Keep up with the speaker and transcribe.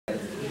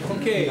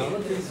Okay,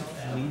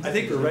 I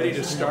think we're ready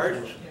to start.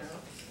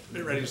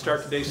 We're ready to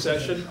start today's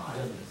session.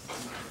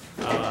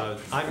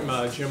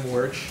 I'm Jim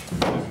Wirch.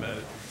 I'm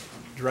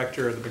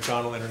Director of the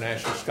McDonald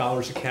International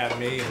Scholars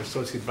Academy and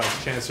Associate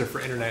Vice Chancellor for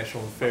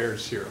International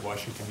Affairs here at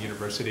Washington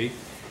University.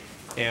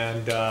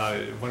 And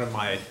one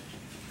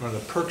of the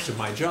perks of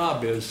my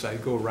job is I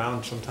go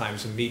around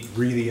sometimes and meet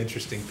really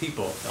interesting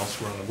people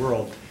elsewhere in the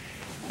world.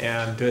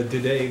 And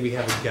today we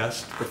have a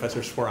guest,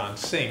 Professor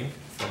Singh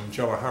from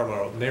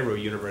Jawaharlal Nehru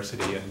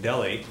University in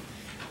Delhi,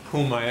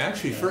 whom I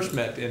actually first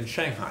met in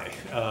Shanghai.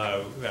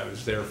 I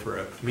was there for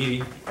a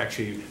meeting.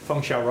 Actually,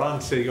 Feng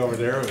Xiaoran sitting over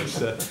there,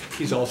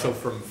 he's also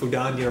from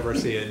Fudan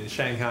University in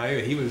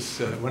Shanghai. He was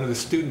one of the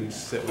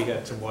students that we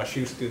had some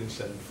WashU students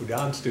and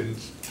Fudan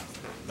students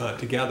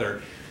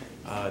together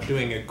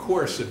doing a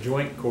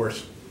joint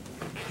course,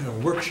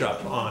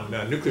 workshop on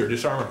nuclear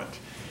disarmament.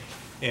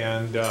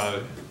 And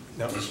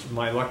that was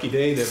my lucky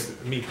day to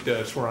meet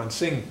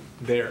Singh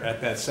there at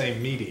that same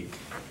meeting.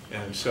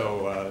 And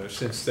so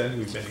since then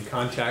we've been in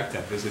contact.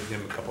 I've visited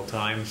him a couple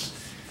times.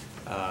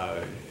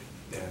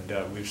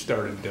 And we've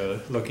started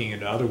looking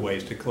into other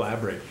ways to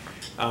collaborate.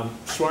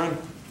 Swaran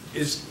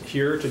is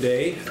here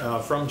today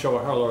from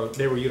Jawaharlal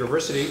Nehru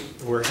University,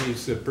 where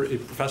he's a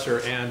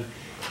professor, and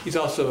he's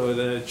also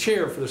the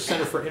chair for the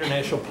Center for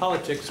International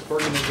Politics,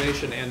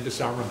 Organization, and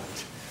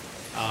Disarmament.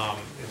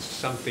 It's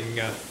something,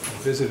 I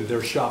visited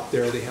their shop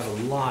there. They have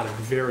a lot of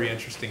very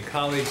interesting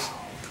colleagues.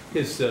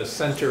 His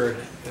center,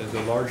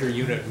 the larger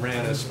unit,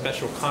 ran a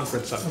special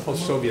conference on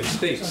post-Soviet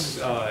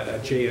states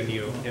at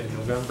JNU in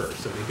November.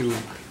 So they do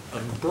a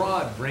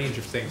broad range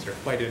of things that are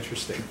quite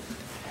interesting.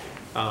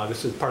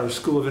 This is part of the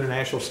School of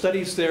International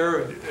Studies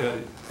there.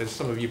 As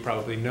some of you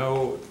probably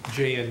know,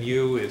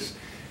 JNU is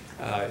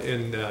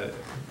in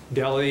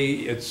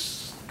Delhi.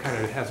 It's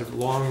kind of has a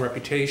long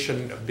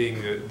reputation of being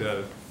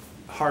the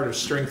heart of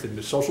strength in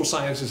the social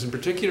sciences in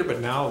particular, but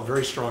now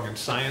very strong in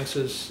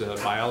sciences,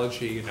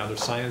 biology and other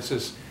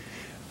sciences.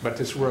 But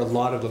this is where a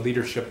lot of the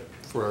leadership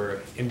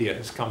for India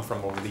has come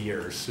from over the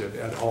years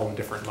at all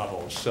different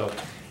levels. So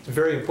it's a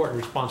very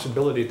important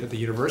responsibility that the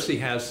university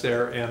has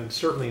there, and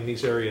certainly in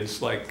these areas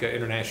like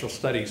international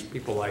studies,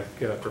 people like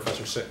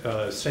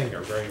Professor Singh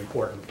are very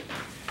important.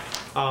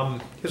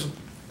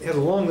 He has a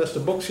long list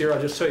of books here.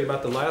 I'll just tell you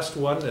about the last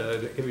one,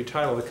 to give you a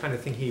title of the kind of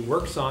thing he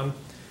works on.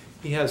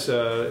 He has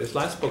his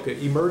last book,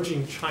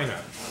 Emerging China,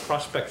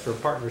 Prospects for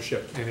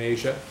Partnership in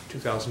Asia,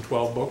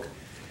 2012 book.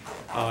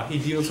 He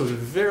deals with a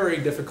very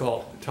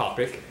difficult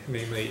topic,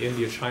 namely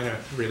India-China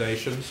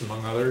relations,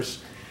 among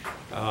others.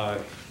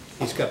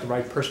 He's got the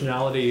right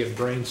personality and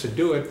brains to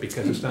do it,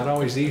 because it's not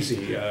always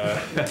easy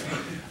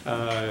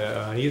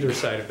on either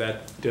side of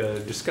that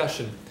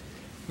discussion.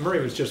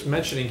 Murray was just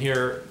mentioning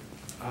here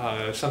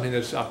something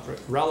that's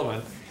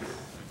relevant.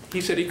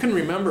 He said he couldn't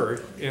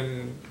remember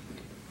in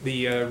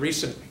the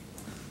recent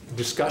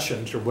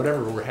discussions or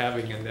whatever we're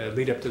having in the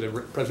lead up to the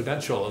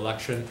presidential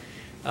election,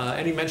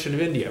 any mention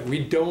of India. We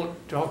don't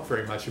talk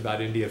very much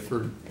about India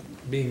for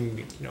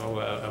being,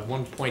 a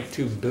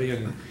 1.2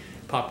 billion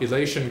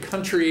population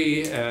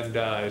country, and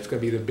it's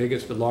going to be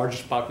the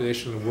largest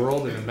population in the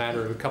world in a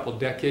matter of a couple of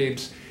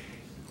decades.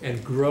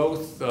 And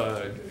growth,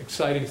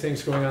 exciting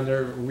things going on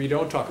there. We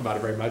don't talk about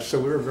it very much, so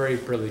we're very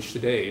privileged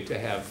today to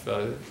have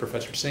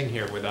Professor Singh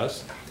here with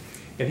us.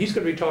 And he's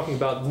going to be talking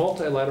about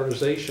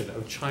multilateralization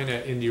of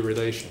China-India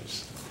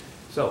relations.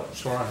 So,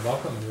 Swaran,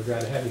 welcome, and we're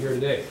glad to have you here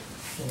today.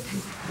 Thank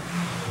you.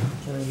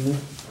 Can I move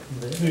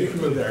there? You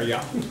can move there,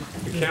 yeah.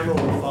 The camera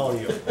will follow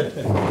you.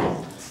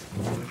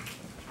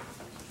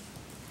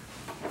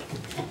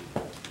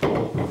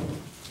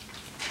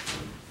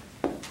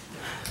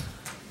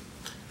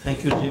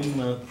 Thank you, Jim,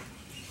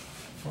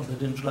 for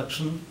that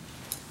introduction.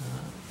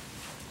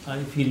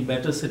 I feel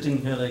better sitting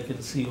here. I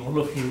can see all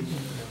of you.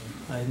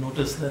 I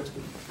noticed that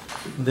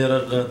there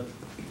are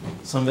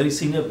some very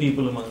senior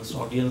people amongst the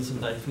audience,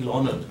 and I feel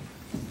honored.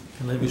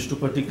 And I wish to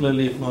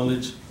particularly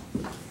acknowledge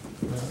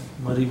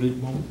Marie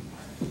Widbom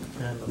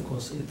and, of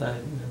course,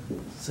 Itai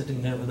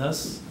sitting here with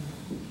us,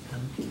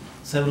 and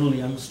several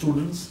young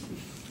students.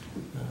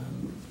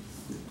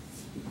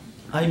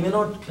 I may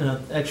not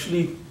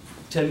actually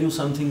tell you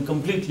something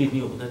completely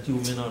new that you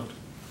may not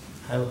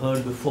have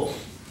heard before.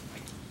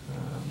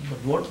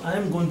 But what I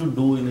am going to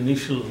do in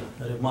initial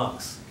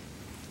remarks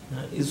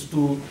is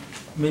to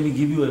maybe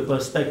give you a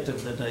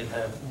perspective that I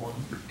have on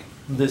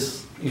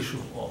this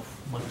issue of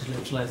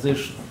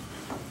multilateralization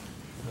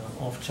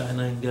of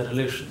China-India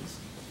relations.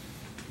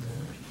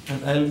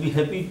 And I'll be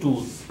happy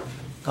to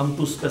come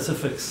to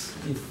specifics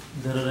if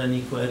there are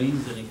any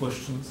queries, any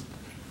questions.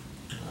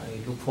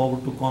 I look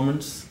forward to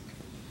comments.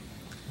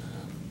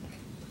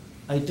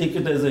 I take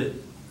it as a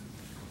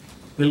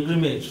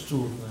pilgrimage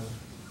to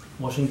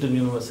Washington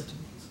University.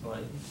 So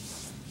I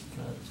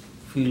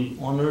feel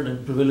honored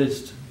and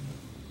privileged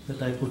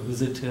that I could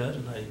visit here,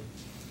 and I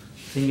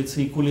think it's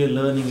equally a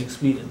learning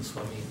experience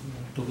for me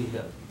to be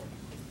here.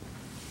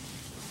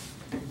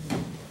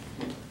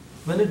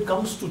 When it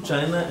comes to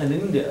China and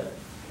India,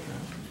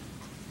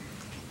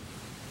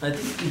 I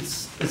think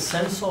it's a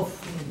sense of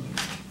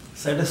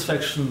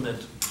satisfaction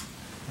that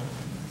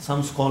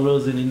some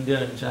scholars in India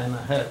and China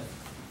have,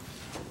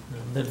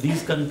 that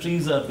these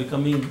countries are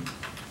becoming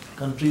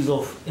countries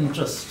of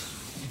interest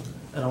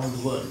around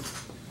the world.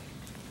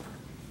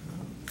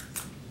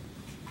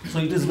 So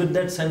it is with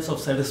that sense of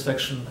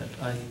satisfaction that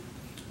I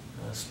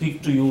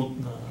speak to you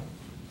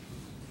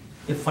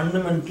a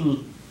fundamental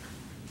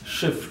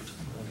shift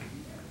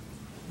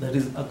that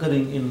is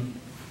occurring in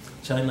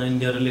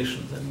China-India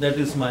relations, and that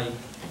is my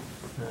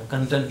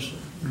contention,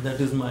 that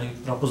is my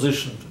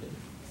proposition today,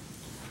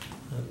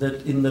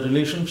 that in the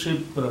relationship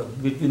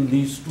between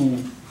these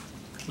two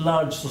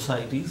large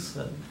societies,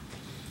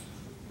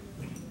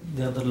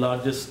 they are the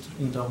largest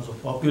in terms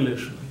of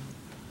population,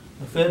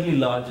 fairly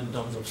large in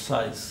terms of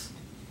size,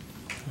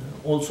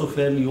 also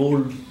fairly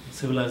old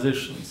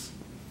civilizations,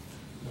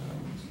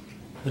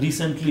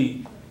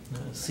 recently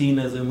seen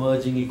as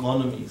emerging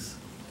economies,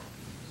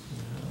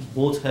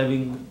 both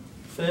having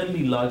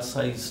fairly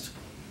large-sized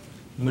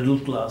middle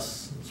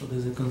class, so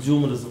there's a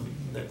consumerism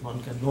that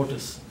one can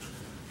notice.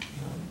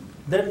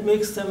 That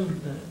makes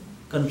them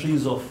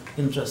countries of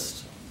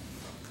interest.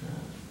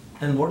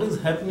 And what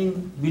is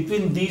happening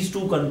between these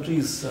two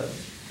countries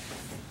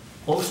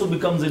also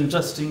becomes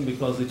interesting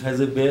because it has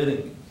a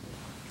bearing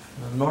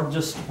not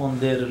just on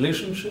their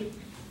relationship,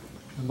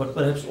 but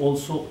perhaps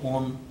also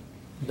on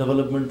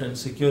development and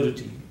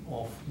security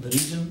of the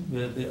region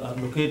where they are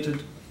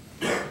located,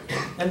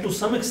 and to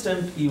some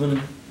extent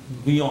even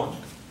beyond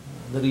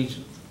the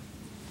region.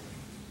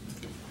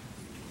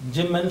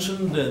 Jim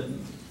mentioned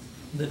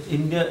that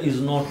India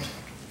is not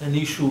an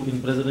issue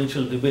in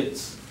presidential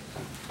debates.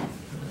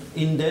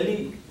 In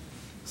Delhi,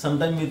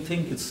 sometimes we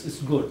think it's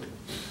good.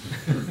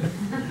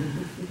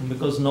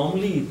 Because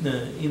normally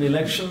in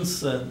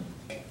elections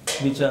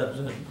which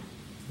are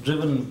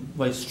driven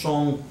by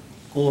strong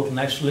core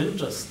national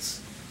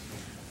interests,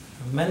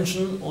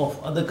 mention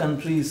of other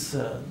countries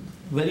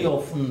very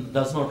often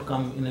does not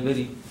come in a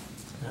very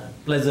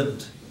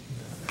pleasant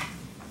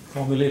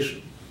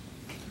formulation.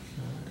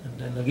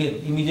 And again,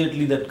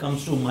 immediately that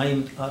comes to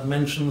mind are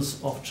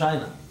mentions of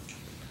China.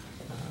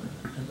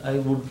 And I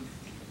would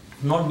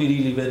not be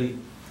really very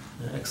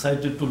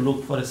excited to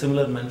look for a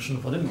similar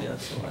mention for India.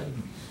 So I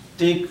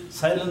take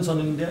silence on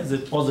India as a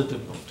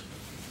positive note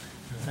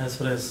as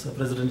far as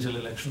presidential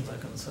elections are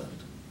concerned.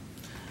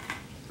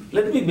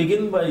 Let me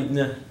begin by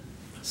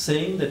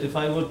saying that if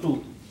I were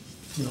to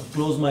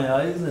close my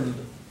eyes and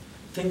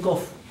think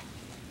of,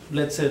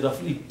 let's say,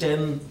 roughly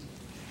 10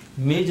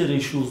 major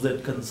issues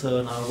that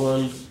concern our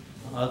world,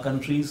 our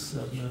countries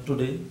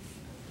today,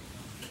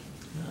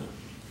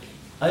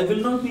 I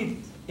will not be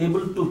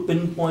able to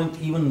pinpoint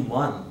even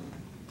one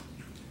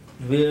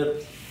where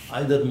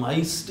either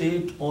my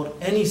state or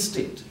any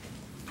state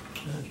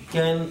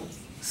can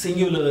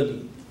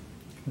singularly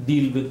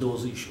deal with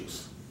those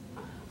issues,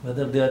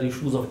 whether they are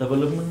issues of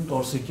development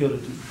or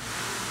security.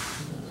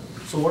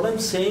 So what I'm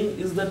saying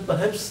is that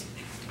perhaps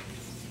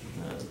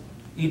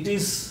it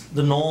is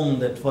the norm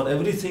that for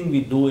everything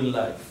we do in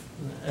life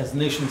as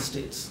nation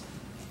states,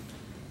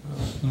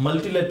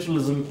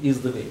 multilateralism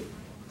is the way.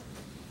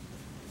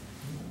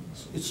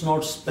 So it's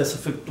not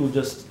specific to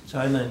just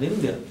China and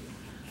India,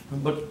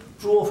 but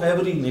true of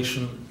every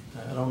nation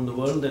around the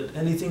world, that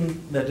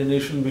anything that a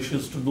nation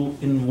wishes to do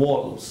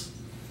involves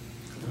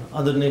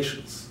other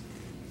nations.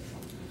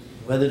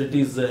 Whether it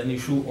is an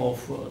issue of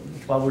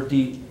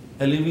poverty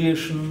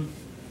alleviation,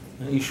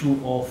 an issue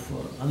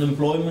of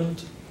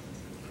unemployment,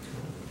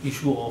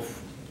 issue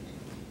of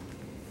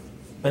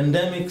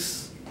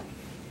pandemics,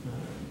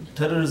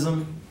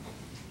 terrorism,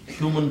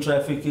 human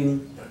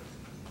trafficking,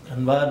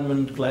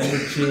 environment,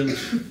 climate change,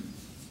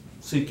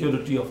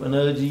 security of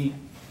energy.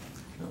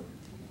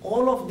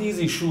 All of these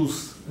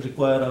issues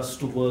require us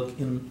to work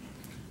in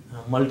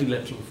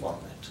multilateral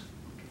format.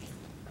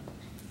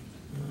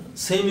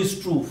 Same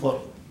is true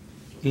for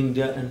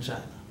India and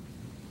China.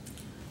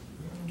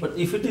 But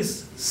if it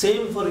is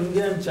same for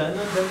India and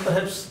China, then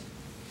perhaps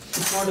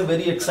it's not a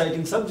very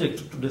exciting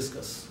subject to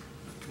discuss.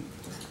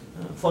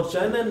 For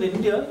China and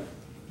India,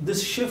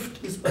 this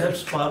shift is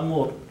perhaps far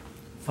more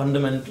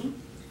fundamental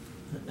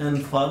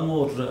and far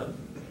more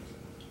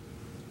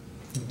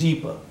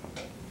deeper.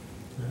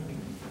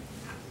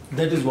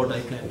 That is what I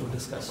plan to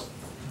discuss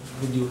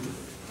with you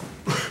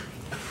today.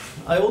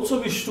 I also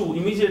wish to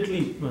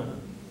immediately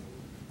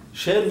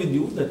share with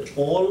you that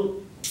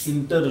all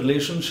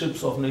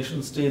interrelationships of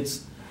nation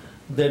states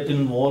that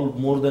involve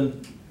more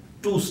than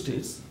two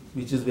states,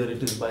 which is where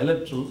it is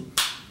bilateral,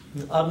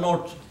 are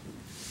not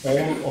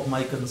all of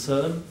my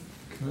concern.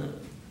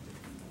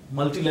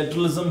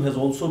 Multilateralism has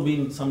also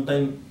been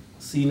sometimes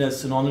seen as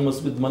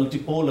synonymous with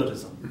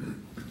multipolarism,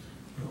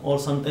 or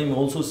sometimes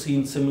also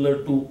seen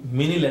similar to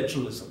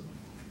minilateralism.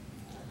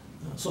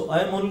 So I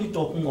am only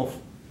talking of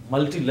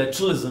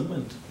multilateralism,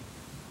 and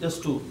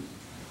just to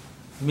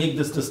make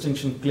this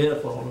distinction clear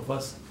for all of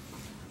us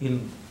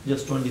in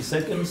just 20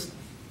 seconds,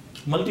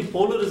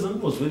 multipolarism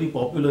was very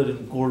popular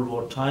in Cold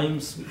War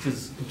times, which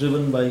is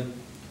driven by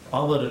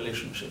power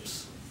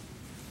relationships.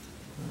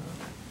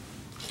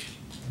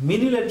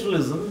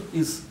 Minilateralism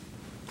is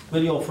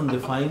very often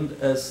defined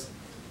as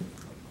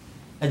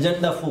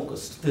agenda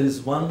focused. There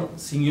is one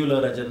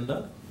singular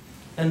agenda,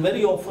 and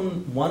very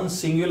often one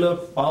singular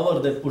power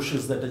that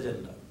pushes that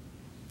agenda.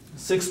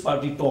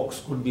 Six-party talks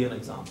could be an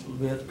example,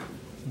 where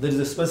there is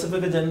a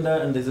specific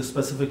agenda and there is a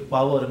specific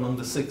power among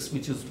the six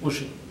which is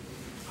pushing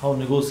how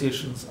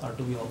negotiations are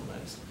to be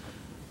organized.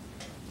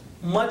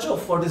 Much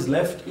of what is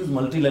left is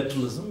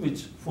multilateralism,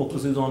 which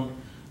focuses on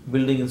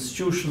building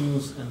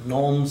institutions and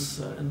norms,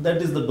 and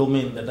that is the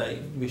domain that I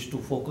wish to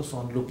focus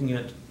on, looking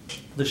at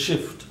the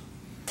shift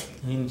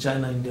in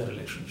China-India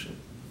relationship.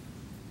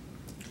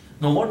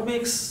 Now, what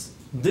makes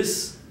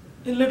this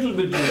a little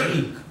bit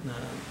unique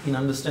in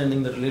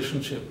understanding the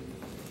relationship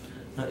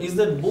is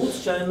that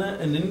both China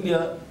and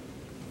India,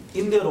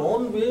 in their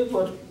own way,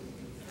 were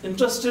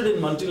interested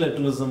in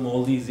multilateralism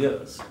all these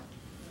years.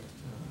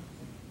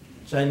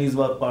 Chinese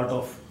were part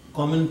of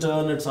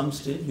Comintern at some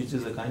stage, which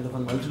is a kind of a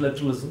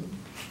multilateralism.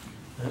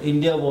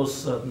 India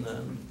was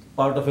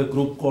part of a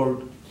group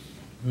called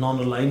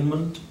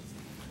Non-Alignment.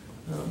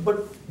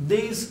 But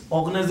these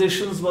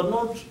organizations were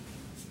not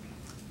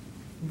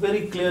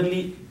very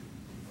clearly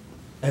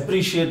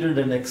appreciated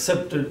and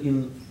accepted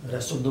in the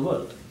rest of the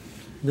world.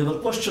 There were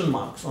question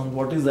marks on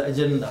what is the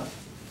agenda,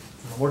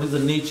 what is the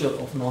nature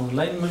of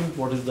non-alignment,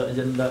 what is the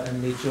agenda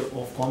and nature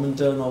of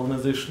Comintern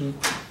organization.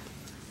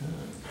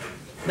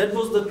 That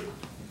was the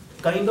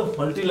kind of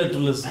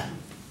multilateralism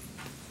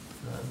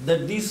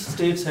that these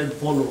states had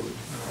followed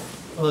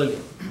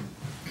earlier.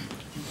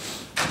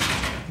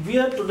 We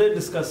are today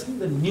discussing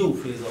the new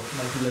phase of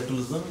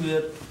multilateralism,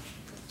 where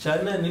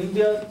China and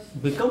India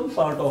become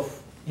part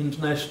of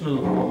international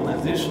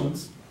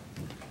organizations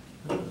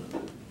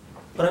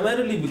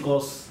primarily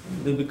because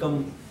they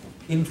become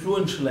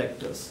influential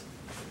actors.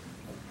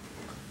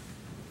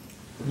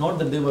 Not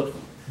that they were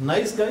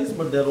nice guys,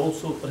 but they are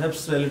also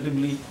perhaps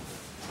relatively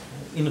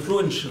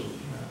influential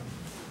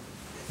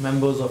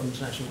members of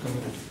international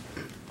community.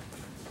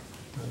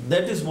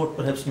 That is what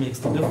perhaps makes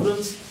the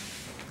difference.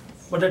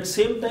 But at the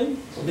same time,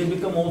 they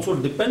become also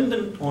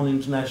dependent on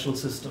international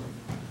system.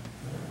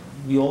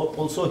 We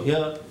also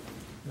hear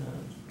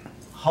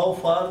how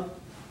far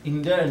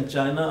India and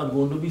China are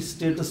going to be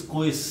status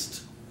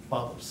quoist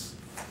powers.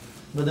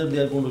 Whether they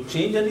are going to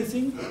change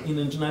anything in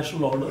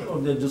international order or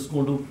they are just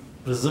going to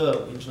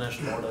preserve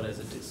international order as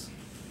it is.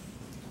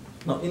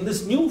 Now, in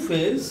this new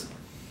phase,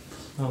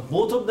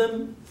 both of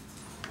them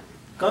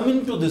come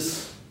into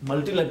this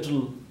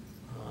multilateral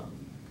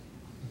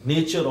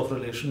nature of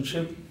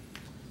relationship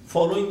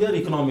following their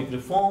economic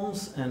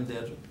reforms and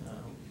their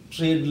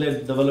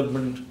trade-led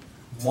development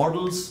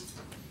models,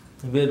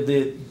 where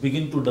they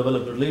begin to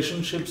develop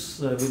relationships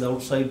with the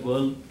outside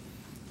world,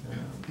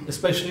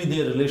 especially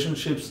their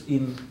relationships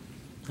in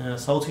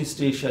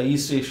Southeast Asia,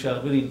 East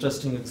Asia, very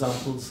interesting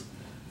examples.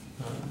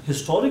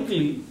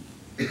 Historically,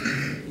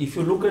 if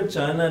you look at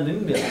China and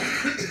India,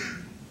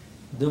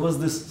 there was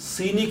this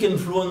scenic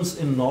influence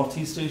in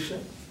Northeast Asia,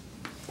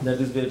 that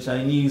is where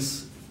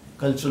Chinese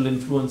cultural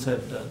influence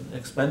had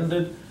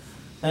expanded,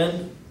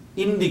 and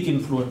Indic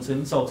influence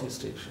in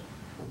Southeast Asia.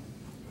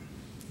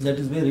 That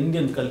is where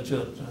Indian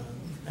culture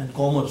and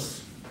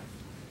commerce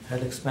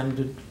had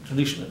expanded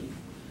traditionally.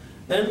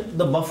 And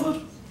the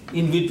buffer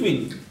in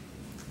between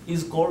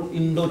is called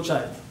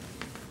Indo-China.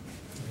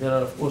 There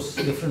are, of course,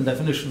 different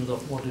definitions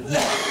of what it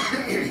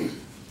means.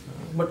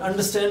 But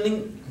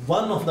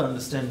one of the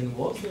understanding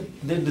was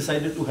that they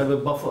decided to have a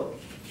buffer,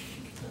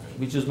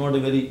 which is not a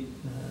very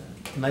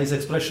nice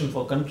expression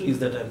for countries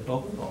that I'm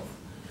talking of,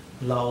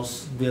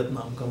 Laos,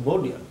 Vietnam,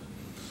 Cambodia.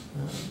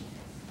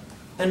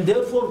 And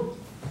therefore,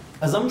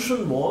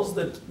 assumption was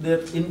that their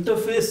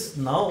interface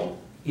now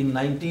in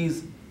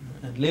 90s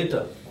and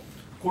later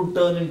could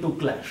turn into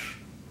clash.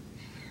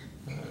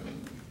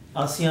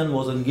 ASEAN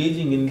was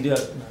engaging India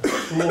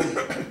through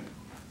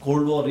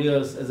Cold War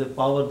years as a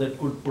power that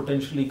could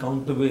potentially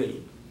countervail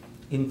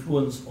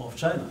influence of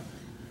China.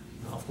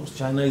 Now, of course,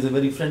 China is a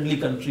very friendly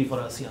country for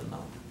ASEAN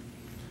now.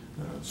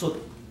 So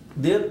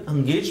their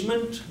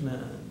engagement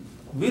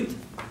with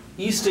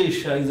East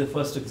Asia is a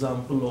first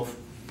example of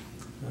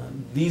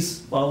these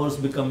powers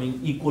becoming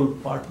equal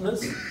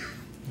partners,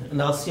 and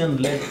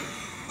ASEAN led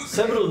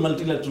several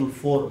multilateral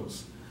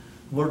forums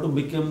were to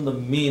become the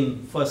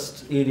main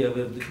first area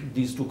where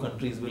these two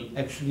countries will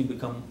actually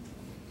become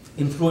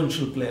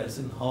influential players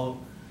in how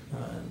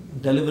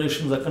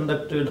deliberations are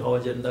conducted, how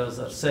agendas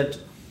are set.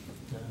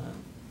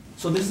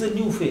 So this is a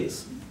new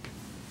phase.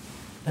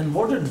 And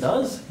what it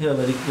does here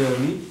very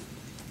clearly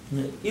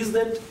is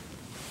that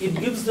it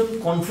gives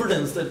them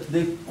confidence that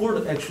they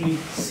could actually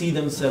see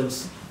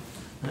themselves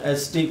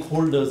as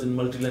stakeholders in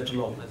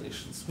multilateral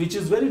organizations, which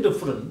is very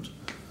different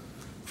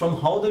from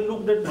how they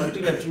looked at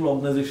multilateral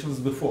organizations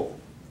before.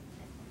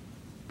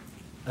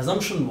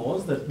 Assumption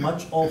was that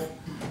much of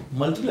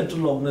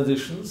multilateral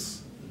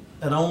organizations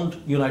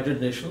around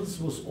United Nations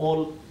was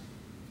all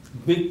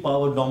big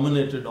power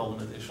dominated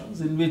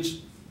organizations in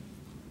which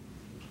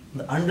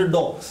the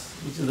underdogs,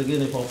 which is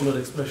again a popular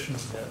expression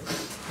here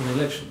in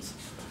elections,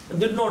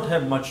 did not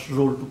have much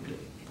role to play.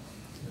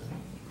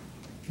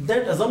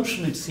 That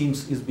assumption, it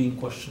seems, is being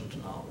questioned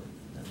now.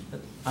 And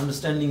the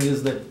understanding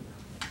is that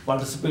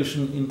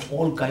participation in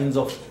all kinds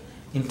of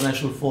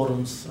international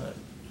forums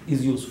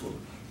is useful.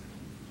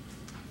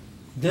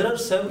 There are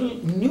several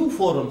new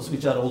forums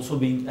which are also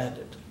being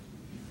added.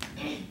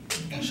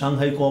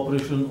 Shanghai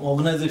Cooperation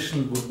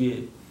Organization would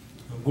be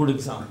a good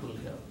example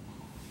here,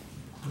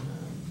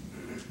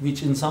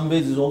 which in some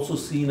ways is also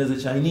seen as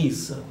a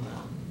Chinese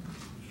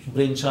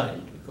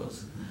brainchild,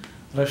 because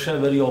Russia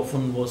very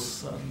often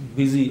was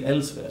busy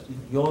elsewhere, in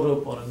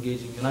Europe or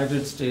engaging in the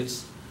United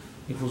States.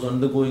 It was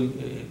undergoing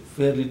a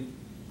fairly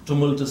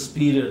tumultuous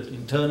period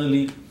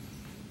internally.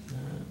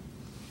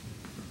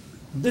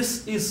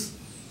 This is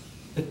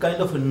a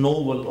kind of a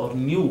novel or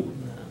new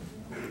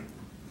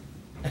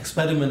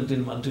experiment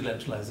in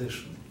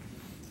multilateralization,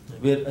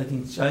 where I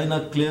think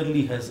China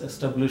clearly has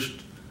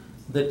established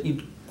that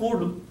it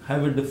could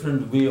have a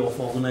different way of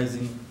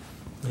organizing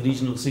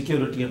regional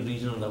security and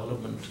regional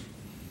development.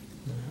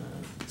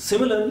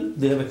 Similarly,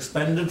 they have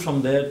expanded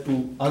from there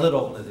to other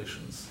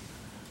organizations.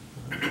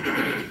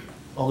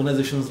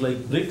 Organizations like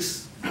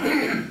BRICS.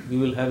 We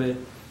will have a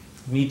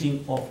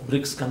meeting of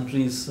BRICS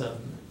countries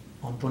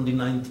on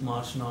 29th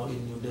March now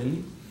in New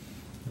Delhi.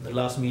 And the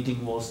last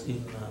meeting was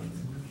in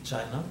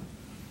China.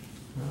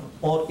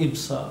 Or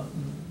IBSA,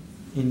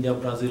 India,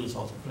 Brazil,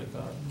 South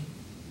Africa,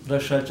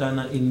 Russia,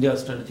 China, India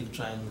Strategic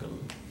Triangle,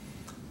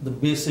 the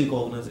BASIC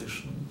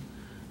organization.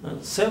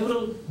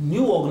 Several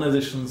new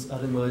organizations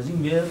are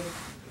emerging where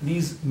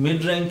these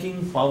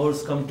mid-ranking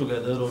powers come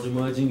together, or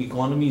emerging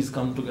economies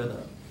come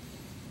together,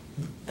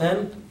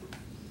 and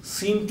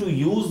seem to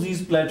use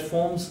these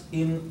platforms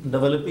in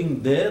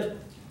developing their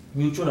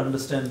mutual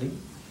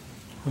understanding,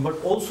 but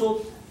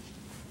also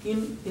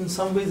in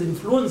some ways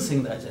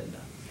influencing the agenda,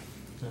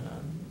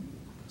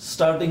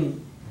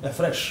 starting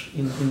afresh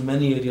in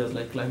many areas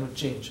like climate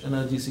change,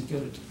 energy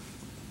security.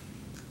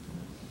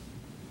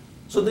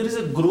 So there is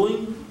a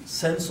growing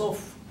sense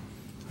of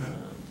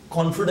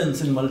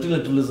confidence in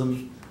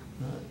multilateralism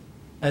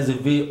as a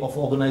way of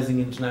organizing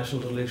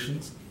international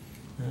relations,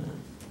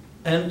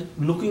 and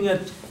looking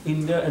at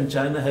India and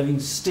China having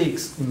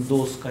stakes in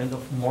those kind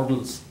of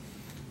models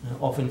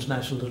of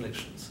international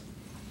relations.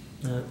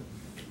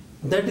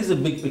 That is a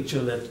big picture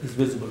that is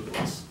visible to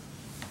us.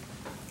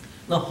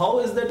 Now, how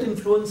is that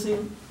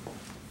influencing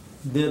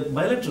their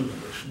bilateral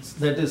relations?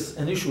 That is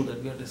an issue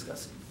that we are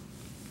discussing.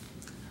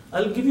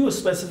 I'll give you a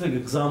specific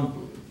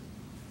example.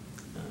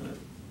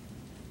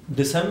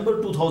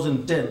 December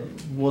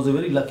 2010 was a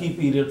very lucky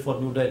period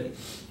for New Delhi.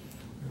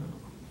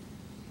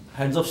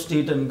 Heads of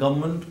state and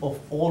government of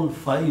all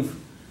 5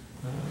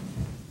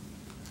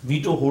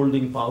 veto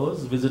holding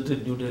powers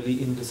visited New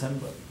Delhi in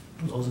December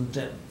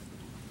 2010,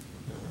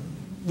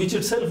 which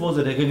itself was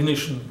a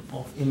recognition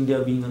of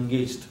India being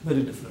engaged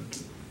very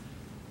differently.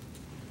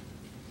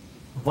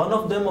 One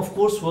of them, of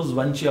course, was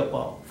Wen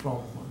Jiabao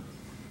from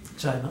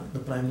China, the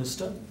Prime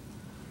Minister.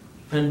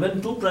 And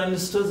when 2 Prime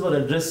Ministers were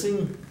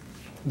addressing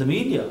the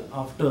media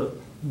after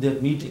their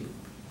meeting,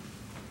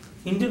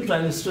 Indian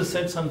Prime Minister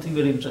said something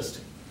very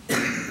interesting.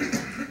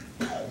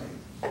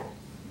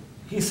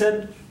 He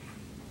said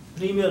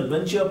Premier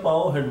Wen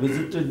Jiabao had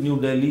visited New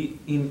Delhi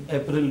in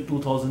April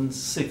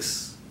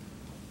 2006,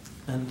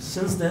 and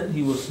since then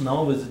he was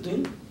now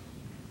visiting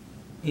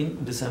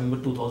in December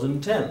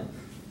 2010.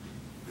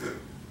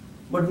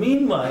 But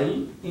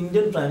meanwhile,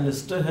 Indian Prime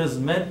Minister has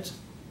met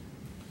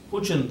Hu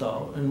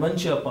Jintao and Wen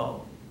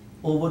Jiabao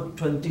over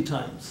 20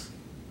 times.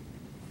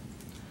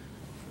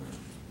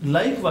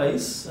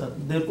 Likewise,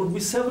 there could be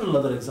several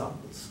other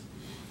examples.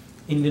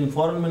 Indian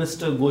Foreign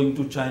Minister going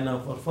to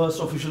China for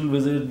first official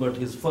visit, but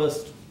his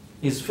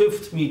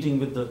 5th meeting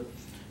with the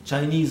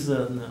Chinese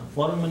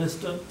Foreign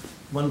Minister.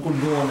 One could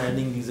go on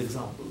adding these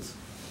examples.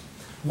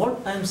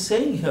 What I'm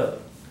saying here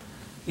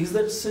is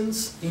that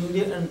since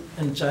India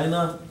and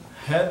China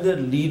have their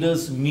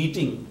leaders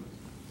meeting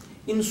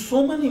in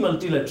so many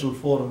multilateral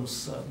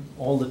forums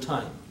all the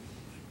time,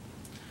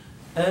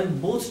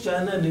 and both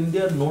China and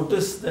India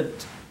notice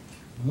that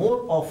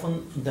more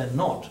often than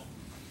not,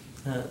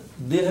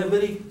 they have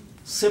very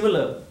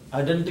similar,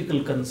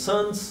 identical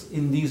concerns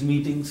in these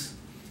meetings,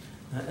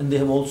 and they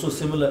have also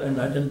similar and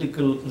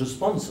identical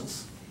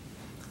responses.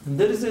 And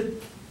there is a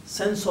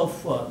sense of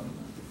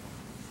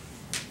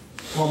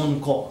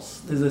common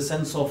cause. There is a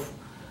sense of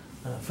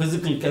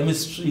physical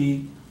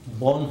chemistry,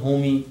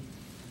 bonhomie,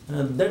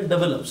 that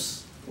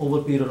develops over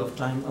a period of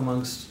time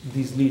amongst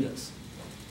these leaders.